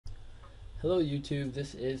Hello YouTube,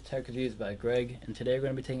 this is Tech Reviews by Greg, and today we're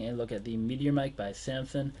going to be taking a look at the Meteor Mic by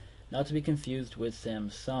Samson, not to be confused with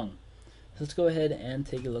Samsung. So let's go ahead and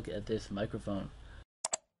take a look at this microphone.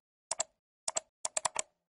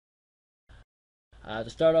 To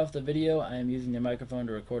start off the video, I am using the microphone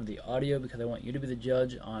to record the audio because I want you to be the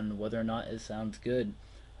judge on whether or not it sounds good.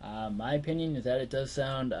 My opinion is that it does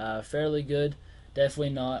sound fairly good, definitely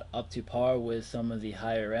not up to par with some of the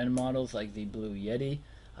higher end models like the Blue Yeti.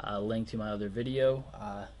 Link to my other video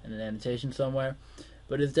in an annotation somewhere,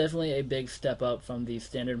 but it's definitely a big step up from the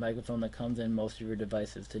standard microphone that comes in most of your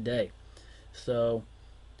devices today. So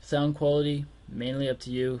sound quality, mainly up to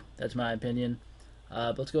you, that's my opinion.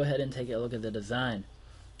 But let's go ahead and take a look at the design.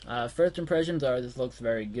 First impressions are this looks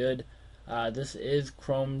very good. This is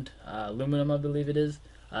chromed aluminum, I believe it is.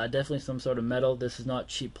 Definitely some sort of metal. This is not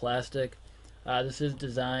cheap plastic. This is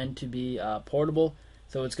designed to be portable.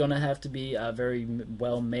 So it's going to have to be very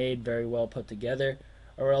well made, very well put together,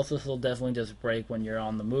 or else this will definitely just break when you're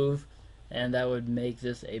on the move, and that would make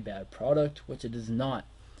this a bad product, which it is not.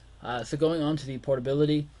 So going on to the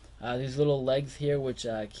portability, these little legs here, which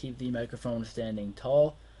keep the microphone standing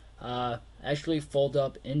tall, actually fold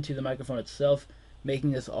up into the microphone itself,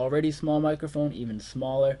 making this already small microphone even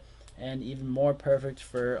smaller and even more perfect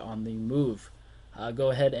for on the move.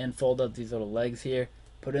 Go ahead and fold up these little legs here.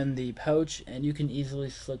 Put in the pouch, and you can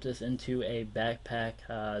easily slip this into a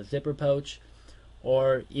backpack zipper pouch,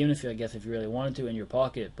 or even if if you really wanted to, in your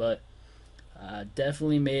pocket. But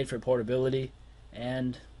definitely made for portability,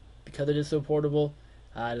 and because it is so portable,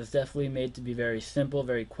 it is definitely made to be very simple,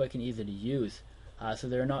 very quick, and easy to use. So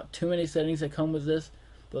there are not too many settings that come with this,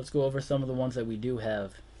 but let's go over some of the ones that we do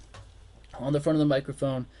have. On the front of the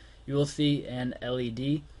microphone, you will see an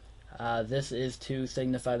LED. This is to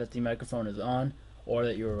signify that the microphone is on, or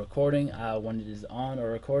that you're recording. When it is on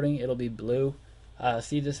or recording, it'll be blue.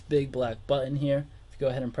 See this big black button here? If you go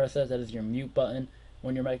ahead and press that, that is your mute button.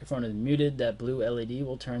 When your microphone is muted, that blue LED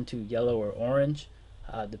will turn to yellow or orange,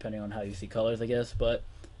 depending on how you see colors, I guess, but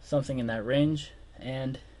something in that range.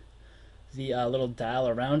 And the little dial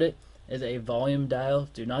around it is a volume dial.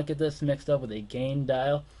 Do not get this mixed up with a gain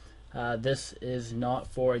dial. This is not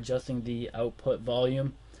for adjusting the output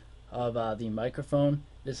volume of the microphone.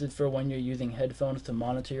 This is for when you're using headphones to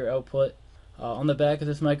monitor your output. On the back of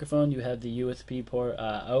this microphone, you have the USB port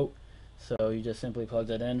out, so you just simply plug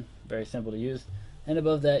that in. Very simple to use. And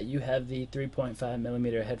above that, you have the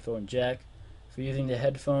 3.5mm headphone jack for using the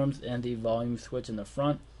headphones and the volume switch in the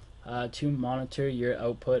front to monitor your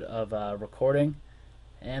output of recording.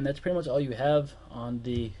 And that's pretty much all you have on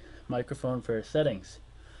the microphone for settings.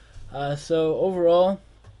 So overall,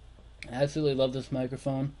 I absolutely love this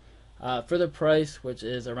microphone. For the price, which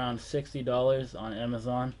is around $60 on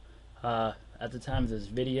Amazon at the time of this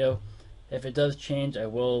video. If it does change, I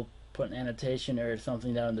will put an annotation or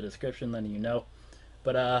something down in the description letting you know.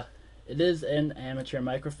 But it is an amateur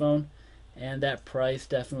microphone, and that price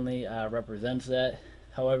definitely represents that.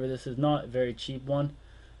 However, this is not a very cheap one.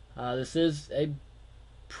 This is a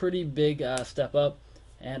pretty big step up,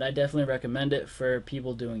 and I definitely recommend it for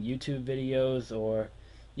people doing YouTube videos, or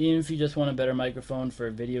even if you just want a better microphone for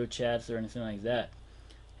video chats or anything like that.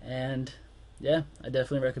 And yeah, I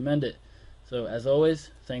definitely recommend it. So as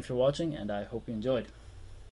always, thanks for watching, and I hope you enjoyed.